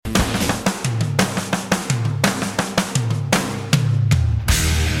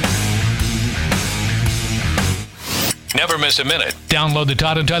never miss a minute. Download the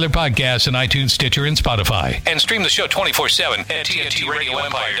Todd and Tyler podcast on iTunes, Stitcher, and Spotify. And stream the show 24/7 at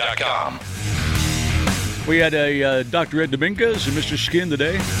TNTRadioEmpire.com. We had a Dr. Ed Dominguez and Mr. Skin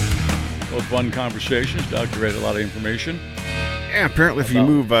today. Both fun conversations. Dr. Ed, a lot of information. Yeah, apparently if you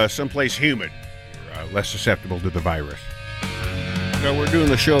move someplace humid, you're less susceptible to the virus. So we're doing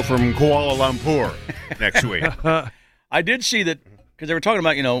the show from Kuala Lumpur next week. I did see that, because they were talking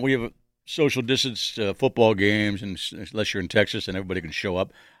about, we have social distance football games, and unless you're in Texas and everybody can show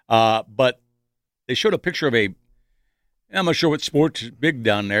up. But they showed a picture of I'm not sure what sport's big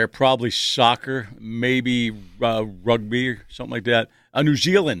down there, probably soccer, maybe rugby or something like that. New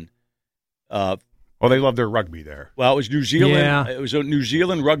Zealand. They love their rugby there. Well, it was New Zealand. Yeah. It was a New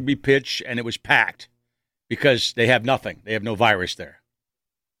Zealand rugby pitch, and it was packed because they have nothing. They have no virus there.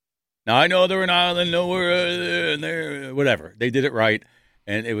 Now, I know they're an island, nowhere, and they're whatever. They did it right,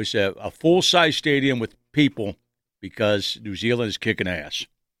 and it was a full-size stadium with people because New Zealand is kicking ass.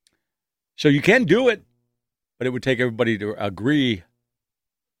 So you can do it, but it would take everybody to agree.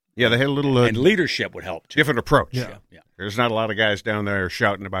 Yeah, they had a little and leadership would help, too. different approach. Yeah. There's not a lot of guys down there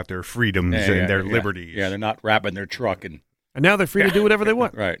shouting about their freedoms and their liberties. Yeah, they're not wrapping their truck. And now they're free to do whatever they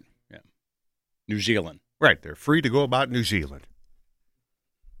want. Right, yeah. New Zealand. Right, they're free to go about New Zealand.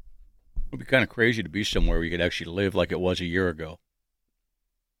 It would be kind of crazy to be somewhere where you could actually live like it was a year ago.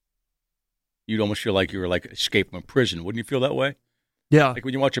 You'd almost feel like you were escaped from a prison. Wouldn't you feel that way? Yeah. Like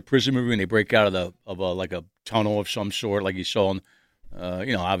when you watch a prison movie and they break out of a tunnel of some sort, like you saw in,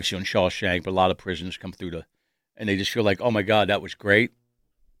 obviously on Shawshank, but a lot of prisons come through and they just feel like, oh my God, that was great.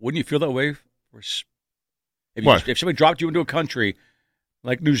 Wouldn't you feel that way? If somebody dropped you into a country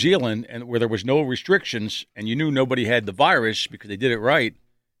like New Zealand and where there was no restrictions and you knew nobody had the virus because they did it right,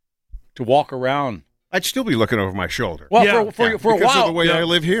 to walk around. I'd still be looking over my shoulder. Well, for a while. Because of the way I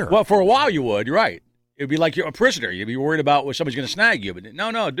live here. Well, for a while you would. You're right. It'd be like you're a prisoner. You'd be worried about somebody's going to snag you. But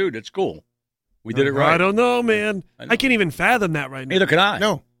no, dude, it's cool. We did it right. I don't know, man. I can't even fathom that right now. Neither can I.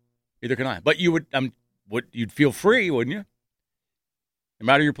 No. Neither can I. But you would. You'd feel free, wouldn't you? No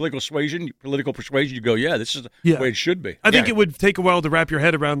matter your political persuasion, you go, yeah, this is the way it should be. I think it would take a while to wrap your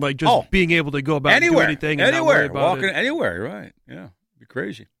head around, being able to go about anywhere, and do anything. Anywhere. And not worry about Walking it. anywhere, right. Yeah. It'd be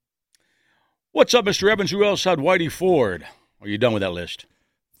crazy. What's up, Mr. Evans? Who else had Whitey Ford? Are you done with that list?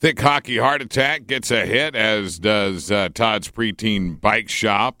 Thick Hockey Heart Attack gets a hit, as does Todd's Preteen Bike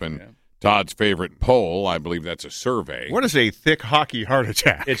Shop and Todd's favorite poll. I believe that's a survey. What is a thick hockey heart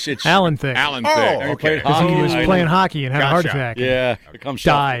attack? It's Alan Thick. Alan Oh, Thick. okay. Because he was playing hockey and had a heart attack. Yeah. It comes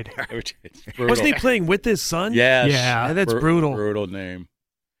Died. Wasn't Wasn't he playing with his son? Yes. Yeah, that's brutal. Brutal name.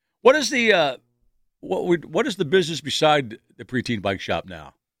 What is the what is the business beside the Preteen Bike Shop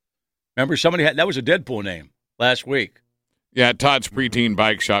now? Remember, somebody that was a Deadpool name last week. Yeah, Todd's Preteen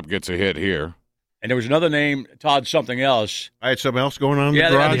Bike Shop gets a hit here. And there was another name, Todd something else. I had something else going on in the I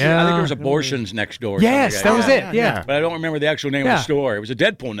garage. think there was abortions next door. Or Yes, something that was it. Yeah. But I don't remember the actual name of the store. It was a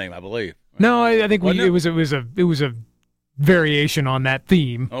Deadpool name, I believe. No, I think Wasn't it was a variation on that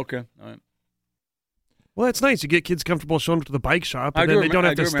theme. Okay. All right. Well, that's nice. You get kids comfortable showing up to the bike shop, I and do then they don't remember-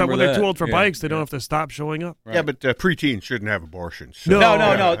 have to I do stop when remember they're too that. old for Yeah, bikes. They don't yeah. have to stop showing up. Yeah, but preteens shouldn't have abortions. So.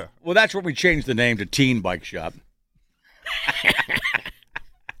 No. Well, that's what we changed the name to Teen Bike Shop.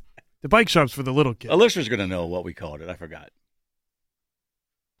 The bike shop's for the little kids. A listener's going to know what we called it. I forgot.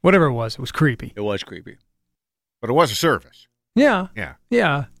 Whatever it was creepy. It was creepy. But it was a service. Yeah. Yeah.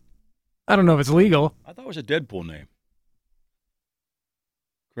 Yeah. I don't know if it's legal. I thought it was a Deadpool name.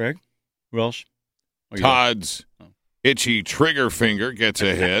 Craig? Who else? Oh, you Todd's Itchy Trigger Finger gets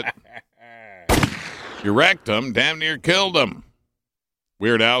a hit. You wrecked him, damn near killed him.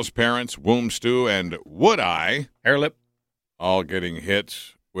 Weird Al's parents, Womb Stew, and Wood Eye, Hairlip. all getting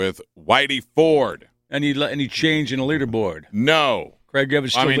hits with Whitey Ford. Any change in the leaderboard? No. Craig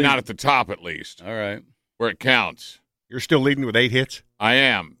Evans still I mean, leading? not at the top at least, All right. where it counts. You're still leading with 8 hits? I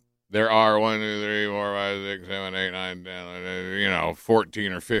am. There are 1, 2, 3, 4, 5, 6, 7, 8, 9, 10,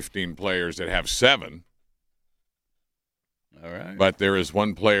 14 or 15 players that have 7. All right. But there is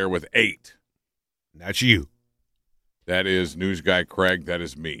one player with 8. That's you. That is news guy Craig. That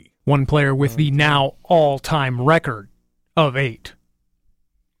is me. One player with the now all-time record of 8.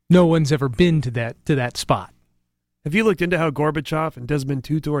 No one's ever been to that spot. Have you looked into how Gorbachev and Desmond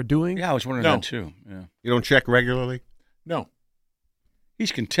Tutu are doing? Yeah, I was wondering that too. Yeah. You don't check regularly? No.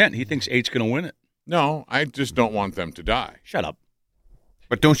 He's content. He thinks 8's going to win it. No, I just don't want them to die. Shut up.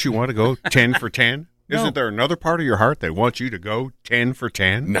 But don't you want to go 10 for 10? No. Isn't there another part of your heart that wants you to go 10 for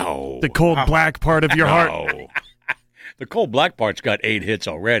 10? No. The cold black part of your heart. No. The cold black part's got 8 hits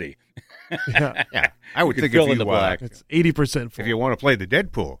already. Yeah. I would You think could if fill in you, the black. It's 80% full. if you want to play the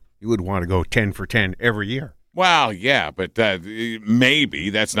Deadpool, you would want to go 10 for 10 every year. Well, yeah, but maybe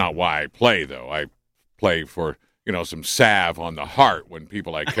that's not why I play, though. I play for, some salve on the heart when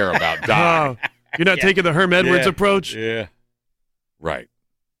people I care about die. Oh, you're not taking the Herm Edwards approach? Yeah. Right.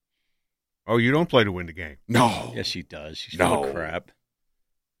 Oh, you don't play to win the game. No. Yes, he does. He's full of crap.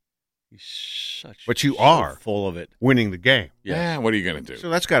 He's such. But you so are full of it. winning the game. Yeah, what are you going to do? So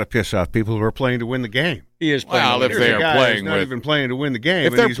that's got to piss off people who are playing to win the game. He is playing. Well, if Here's they a are guy playing who's not with, even playing to win the game,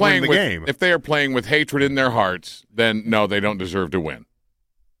 if they're and he's playing winning the with, game. if they are playing with hatred in their hearts, then no, they don't deserve to win.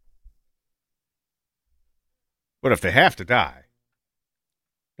 But if they have to die,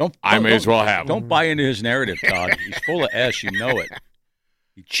 I may as well have them. Don't buy into his narrative, Todd. He's full of S. You know it.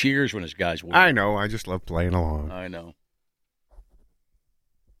 He cheers when his guys win. I know. I just love playing along. I know.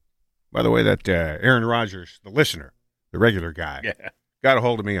 By the way, that Aaron Rodgers, the listener, the regular guy, got a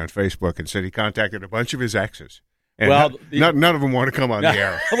hold of me on Facebook and said he contacted a bunch of his exes. And none of them want to come on the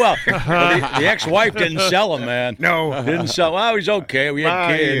air. Well, the ex-wife didn't sell him, man. No. Didn't sell. Well, he's okay. We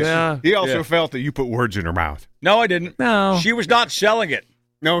had kids. Yeah. He also felt that you put words in her mouth. No, I didn't. No. She was not selling it.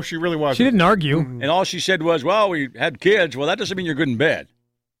 No, she really wasn't. She didn't argue. And all she said was, well, we had kids. Well, that doesn't mean you're good in bed.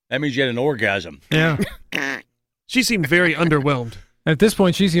 That means you had an orgasm. Yeah. She seemed very underwhelmed. At this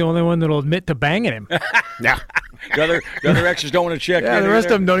point, she's the only one that'll admit to banging him. Yeah. The other exes don't want to check in. The rest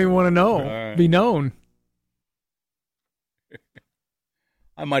of them don't even want to know. right. Be known.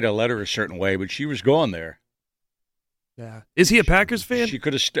 I might have led her a certain way, but she was going there. Yeah. Is he a Packers fan? She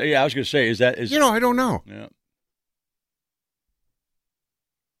could have stayed. Yeah, I was going to say, is that... I don't know. Yeah.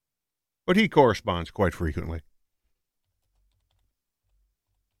 But he corresponds quite frequently.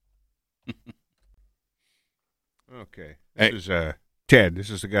 Okay. This is Ted.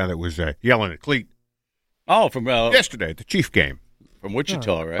 This is the guy that was yelling at Cleat Oh, from yesterday at the Chief game. From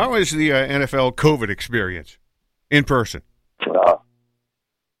Wichita, right? How was the NFL COVID experience in person?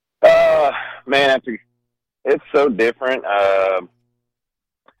 Man, it's so different.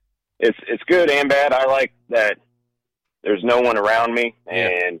 It's good and bad. I like that there's no one around me,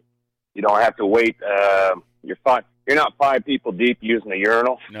 and you don't have to wait. You're not 5 people deep using a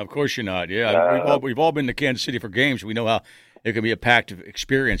urinal. No, of course you're not. Yeah, we've all been to Kansas City for games. We know how it can be a packed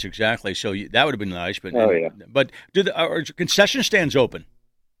experience. Exactly. So that would have been nice. But but are concession stands open?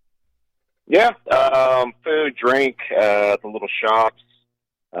 Yeah, food, drink, the little shops.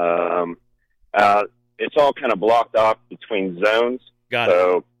 It's all kind of blocked off between zones.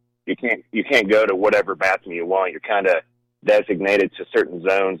 So you can't go to whatever bathroom you want. You're kind of designated to certain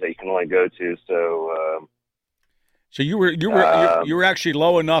zones that you can only go to. So you were actually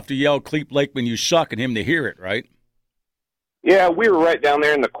low enough to yell "Cleep Lakeman, you suck" and him to hear it, right? Yeah, we were right down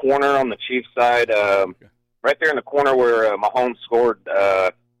there in the corner on the Chiefs side, right there in the corner where Mahomes scored.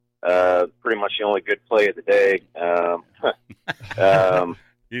 Pretty much the only good play of the day.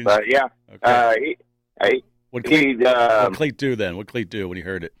 But yeah, What Cleet do then? What Cleet do when he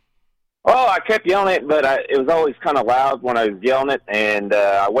heard it? Oh, I kept yelling it, but it was always kind of loud when I was yelling it, and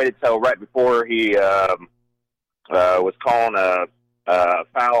I waited till right before he was calling a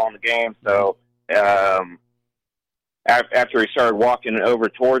foul on the game. So after he started walking over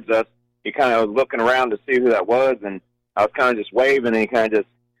towards us, he kind of was looking around to see who that was, and I was kind of just waving, and he kind of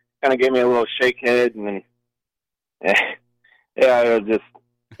gave me a little shake head, and then it was just.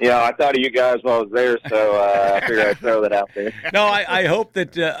 I thought of you guys while I was there, so I figured I'd throw that out there. No, I hope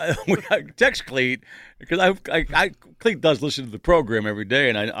that we text Cleet, because Cleet does listen to the program every day,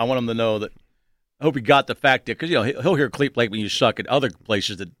 and I want him to know that I hope he got the fact that, because he'll hear Cleet Blake when you suck at other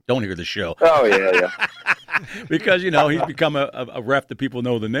places that don't hear the show. Oh, yeah. Because, he's become a ref that people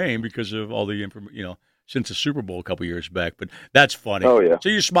know the name because of all the information, since the Super Bowl a couple years back. But that's funny. Oh, yeah. So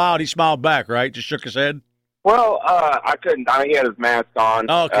you smiled, he smiled back, right? Just shook his head? Well, I couldn't. He had his mask on.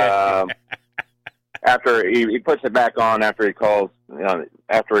 Okay. After he puts it back on after he calls,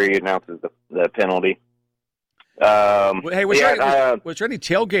 after he announces the penalty. Hey, was there any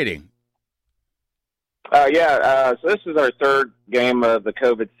tailgating? So this is our third game of the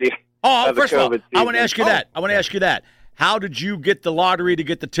COVID season. Oh, first of all, I want to ask you that. I want to ask you that. How did you get the lottery to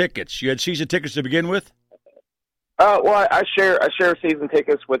get the tickets? You had season tickets to begin with? Well, I share season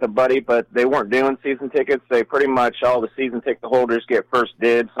tickets with a buddy, but they weren't doing season tickets. They pretty much, all the season ticket holders get first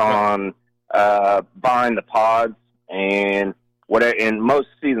dibs on buying the pods, and most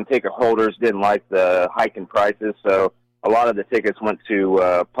season ticket holders didn't like the hike in prices, so a lot of the tickets went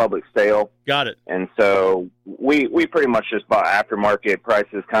to public sale. Got it. And so we pretty much just bought aftermarket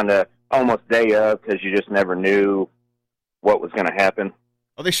prices, kind of almost day of, because you just never knew what was going to happen.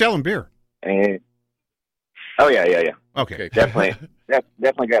 Are they selling beer? And oh yeah. Okay.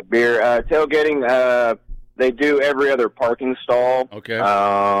 Definitely got beer. Tailgating, they do every other parking stall. Okay.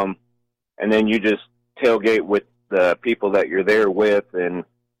 And then you just tailgate with the people that you're there with, and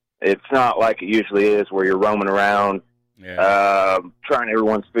it's not like it usually is where you're roaming around, trying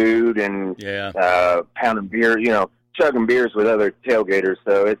everyone's food and pounding beer, chugging beers with other tailgaters.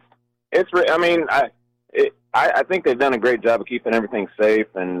 So I think they've done a great job of keeping everything safe,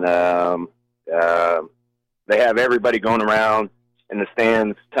 and they have everybody going around in the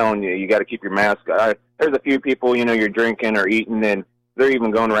stands telling you got to keep your mask. There's a few people, you're drinking or eating, and they're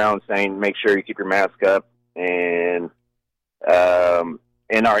even going around saying, make sure you keep your mask up. And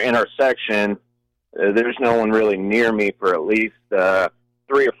in our section, there's no one really near me for at least 3 or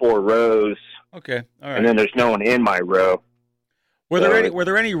 4 rows. Okay, all right. And then there's no one in my row. Were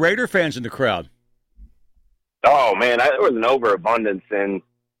there any Raider fans in the crowd? Oh man, there was an overabundance, and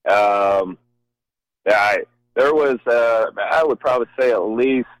there was. I would probably say at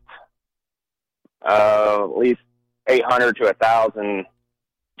least 800 to 1,000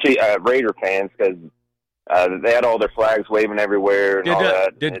 Raider fans, because they had all their flags waving everywhere and all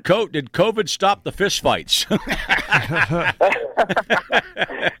that. Did COVID stop the fist fights?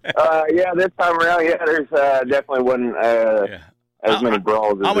 Yeah, this time around, there's definitely wasn't as many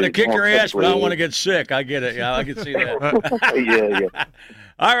brawls. I'm going to kick your ass, but I don't want to get sick. I get it. Yeah, I can see that. Yeah.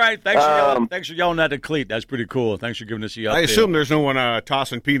 All right, thanks for yelling at the cleat. That's pretty cool. Thanks for giving us the update. I assume there's no one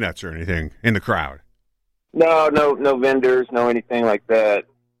tossing peanuts or anything in the crowd. No vendors, no anything like that.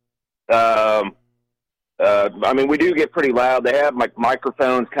 We do get pretty loud. They have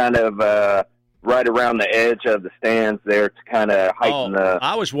microphones kind of right around the edge of the stands there to kind of heighten the.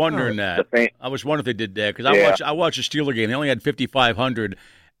 I was wondering that. I was wondering if they did that, because I watched a Steeler game. They only had 5,500,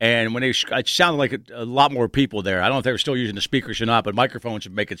 and when it sounded like a lot more people there. I don't know if they were still using the speakers or not, but microphones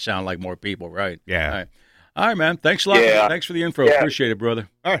would make it sound like more people, right? Yeah. All right, man. Thanks a lot. Yeah. Thanks for the info. Appreciate it, brother.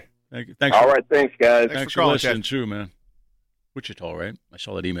 All right. Thank you. All right. Thanks, guys. Thanks for listening, too, man. Wichita, right? I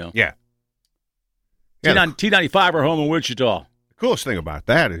saw that email. Yeah. T95 are home in Wichita. The coolest thing about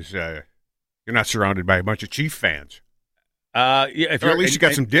that is you're not surrounded by a bunch of Chief fans. If or at least you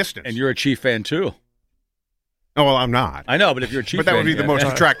got some distance. And you're a Chief fan, too. Oh, well, I'm not. I know, but if you're a Chief fan. But that would be the most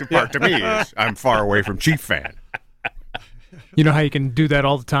attractive part to me is I'm far away from Chief fan. You know how you can do that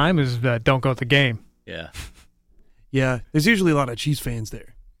all the time is don't go to the game. Yeah. Yeah, there's usually a lot of Chiefs fans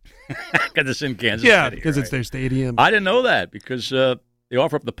there. Because it's in Kansas City. Yeah, because it's their stadium. I didn't know that, because they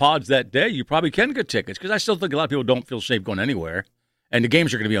offer up the pods that day. You probably can get tickets, because I still think a lot of people don't feel safe going anywhere. And the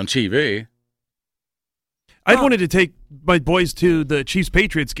games are going to be on TV. I wanted to take my boys to the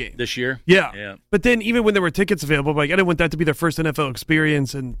Chiefs-Patriots game. This year? Yeah. But then even when there were tickets available, I didn't want that to be their first NFL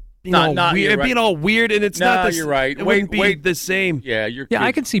experience and being all weird, and it's not the you're right. It wouldn't be the same. Yeah,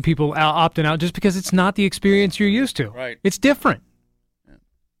 I can see people opting out just because it's not the experience you're used to. Right. It's different.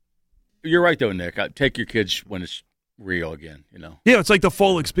 You're right, though, Nick. Take your kids when it's real again, Yeah, it's like the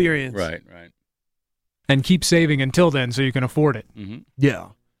full experience. Right. And keep saving until then so you can afford it. Mm-hmm. Yeah.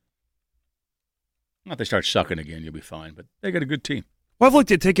 Not if they start sucking again, you'll be fine. But they got a good team. Well, I've looked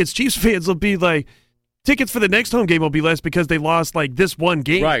at tickets. Chiefs fans will be like, tickets for the next home game will be less because they lost this one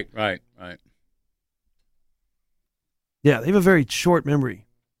game. Right. Yeah, they have a very short memory.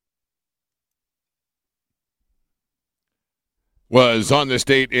 Was on this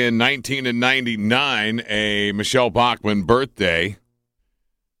date in 1999 a Michelle Bachmann birthday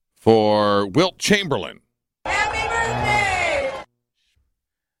for Wilt Chamberlain. Happy birthday!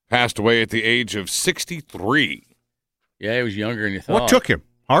 Passed away at the age of 63. Yeah, he was younger than you thought. What took him?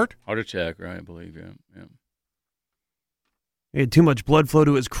 Heart attack, right? I believe, yeah. He had too much blood flow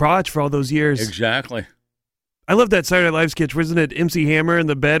to his crotch for all those years. Exactly. I love that Saturday Night Live sketch. Wasn't it MC Hammer in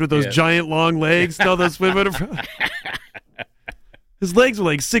the bed with those giant long legs and all those women? His legs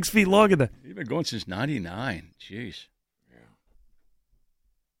were 6 feet long. He's been going since 99. Jeez.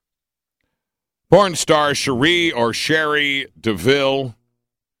 Porn star Cherie or Sherry DeVille.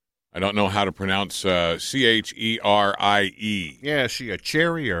 I don't know how to pronounce Cherie. Yeah, is she a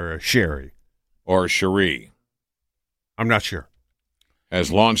cherry or a sherry? Or Cherie. I'm not sure.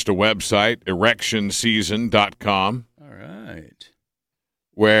 Has launched a website, erectionseason.com. All right.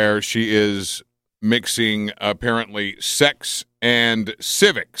 Where she is mixing, apparently, sex and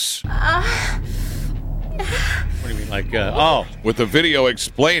civics. What do you mean, with a video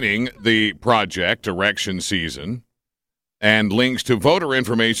explaining the project, Erection Season, and links to voter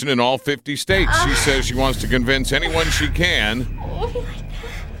information in all 50 states. She says she wants to convince anyone she can,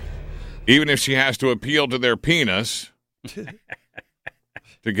 even if she has to appeal to their penis,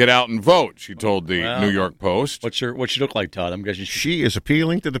 to get out and vote, she told the New York Post. What's she look like, Todd? I'm guessing she is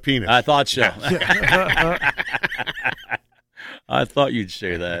appealing to the penis. I thought so. I thought you'd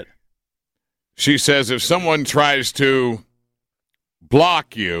say that. She says if someone tries to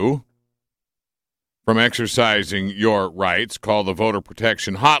block you from exercising your rights, call the Voter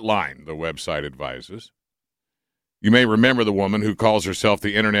Protection Hotline, the website advises. You may remember the woman who calls herself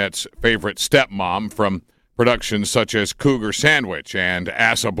the Internet's favorite stepmom from productions such as Cougar Sandwich and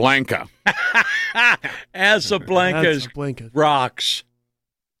Casablanca. Casablanca rocks.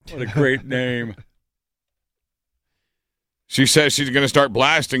 What a great name. She says she's going to start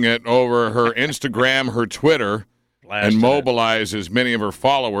blasting it over her Instagram, her Twitter, and mobilize as many of her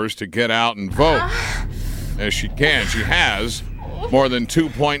followers to get out and vote as she can. She has more than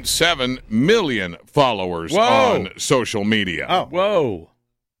 2.7 million followers on social media. Oh, whoa.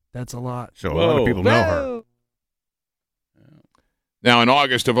 That's a lot. So a lot of people know her. Now, in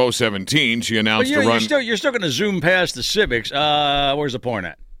August of 2017, she announced to run... You're still going to zoom past the civics. Where's the porn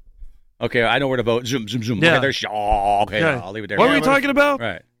at? Okay, I know where to vote. Zoom, zoom, zoom. Yeah. Okay, there's... Oh, okay, Yeah. I'll leave it there. What were we talking about?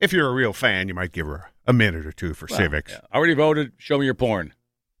 Right. If you're a real fan, you might give her a minute or two for civics. Yeah. I already voted. Show me your porn.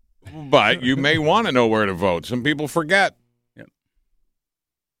 But you may want to know where to vote. Some people forget.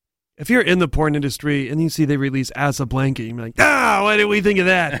 If you're in the porn industry and you see they release Casablanca, you're like, why didn't we think of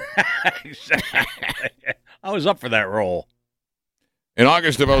that? Exactly. I was up for that role. In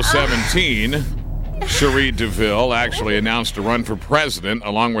August of 2017, Cherie DeVille actually announced to run for president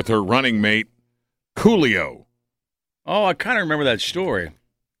along with her running mate, Coolio. Oh, I kind of remember that story.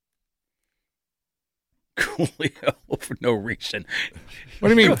 Coolio for no reason. What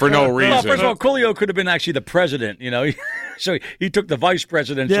do you mean for no reason? Well, first of all, Coolio could have been actually the president, So he took the vice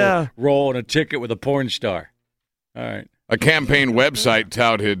presidential role in a ticket with a porn star. All right. A campaign website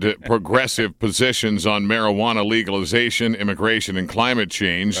touted progressive positions on marijuana legalization, immigration, and climate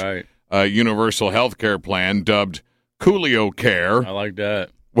change. Right. A universal health care plan dubbed Coolio Care I like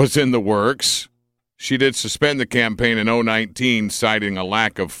that. was in the works. She did suspend the campaign in 2019, citing a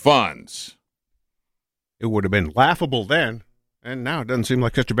lack of funds. It would have been laughable then, and now it doesn't seem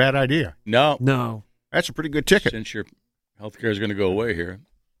like such a bad idea. No. That's a pretty good ticket. Since your health care is going to go away here,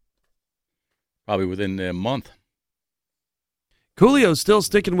 probably within a month. Coolio's still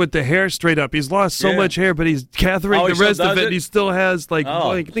sticking with the hair straight up. He's lost so much hair, but he's gathering the rest of it, and he still has, I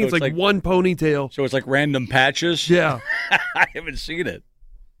think it's like one ponytail. So it's like random patches? Yeah. I haven't seen it.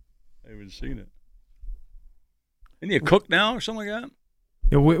 Isn't he a cook now or something like that?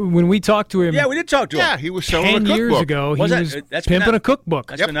 Yeah, when we talked to him, Yeah, we did talk to him. Yeah, he was selling 10 a cookbook. years ago, he was pimping a cookbook.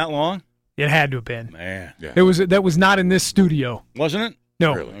 That's been that long? It had to have been. Man. Yeah. That was not in this studio. Wasn't it?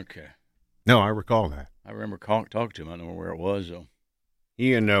 No. Really? Okay. No, I recall that. I remember talking to him. I don't know where it was, though.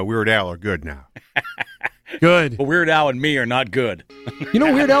 He and Weird Al are good now. Good. But Weird Al and me are not good. You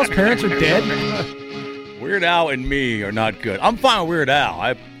know Weird Al's parents are dead? Weird Al and me are not good. I'm fine with Weird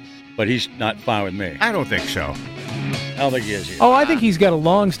Al, but he's not fine with me. I don't think so. I don't think he is either. Oh, I think he's got a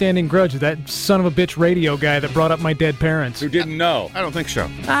long-standing grudge with that son of a bitch radio guy that brought up my dead parents. Who didn't know? I don't think so.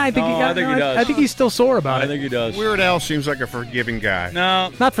 I think he does. I think he's still sore about I it. think he does. Weird Al seems like a forgiving guy.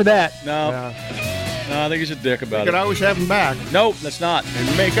 No, Not for that. no. No, I think he's a dick You about could it. always have him back Nope, that's not.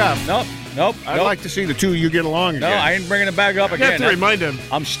 and make up. Nope. I'd like to see the two of you get along No, again. I ain't bringing it back up You again. have to remind him.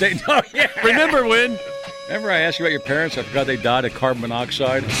 I'm staying. No, yeah. Remember when? Remember I asked you about your parents? I forgot they died of carbon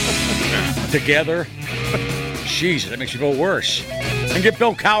monoxide together. Jesus, that makes you feel worse. And get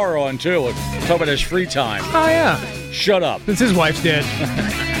Bill Cower on, too. Talk about his free time. Oh, yeah. Shut up. Since his wife's dead.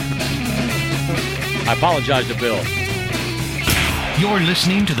 I apologize to Bill. You're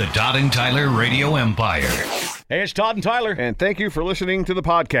listening to the Todd and Tyler Radio Empire. Hey, it's Todd and Tyler. And thank you for listening to the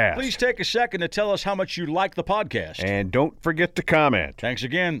podcast. Please take a second to tell us how much you like the podcast. And don't forget to comment. Thanks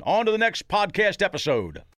again. On to the next podcast episode.